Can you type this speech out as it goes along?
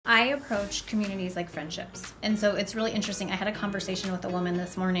approach communities like friendships. And so it's really interesting. I had a conversation with a woman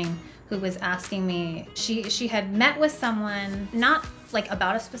this morning who was asking me, she had met with someone, not like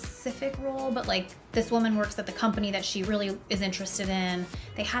about a specific role, but like this woman works at the company that she really is interested in.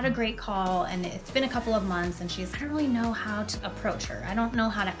 They had a great call and it's been a couple of months and I don't really know how to approach her. I don't know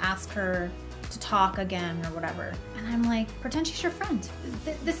how to ask her to talk again or whatever. And I'm like, pretend she's your friend.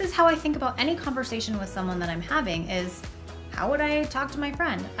 This is how I think about any conversation with someone that I'm having is, how would I talk to my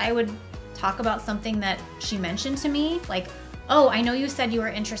friend? I would talk about something that she mentioned to me, like, oh, I know you said you were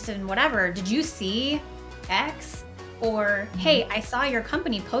interested in whatever. Did you see X? Or, hey, I saw your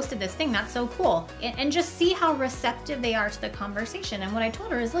company posted this thing, that's so cool. And just see how receptive they are to the conversation. And what I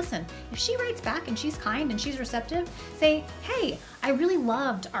told her is, listen, if she writes back and she's kind and she's receptive, say, hey, I really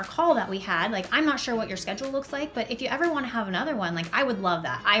loved our call that we had. Like, I'm not sure what your schedule looks like, but if you ever want to have another one, like, I would love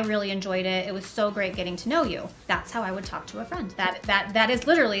that. I really enjoyed it. It was so great getting to know you. That's how I would talk to a friend. That is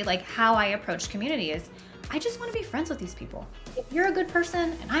literally like how I approach community is, I just want to be friends with these people. If you're a good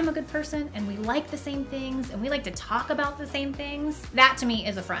person and I'm a good person and we like the same things and we like to talk about the same things, that to me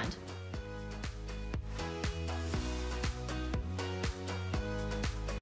is a friend.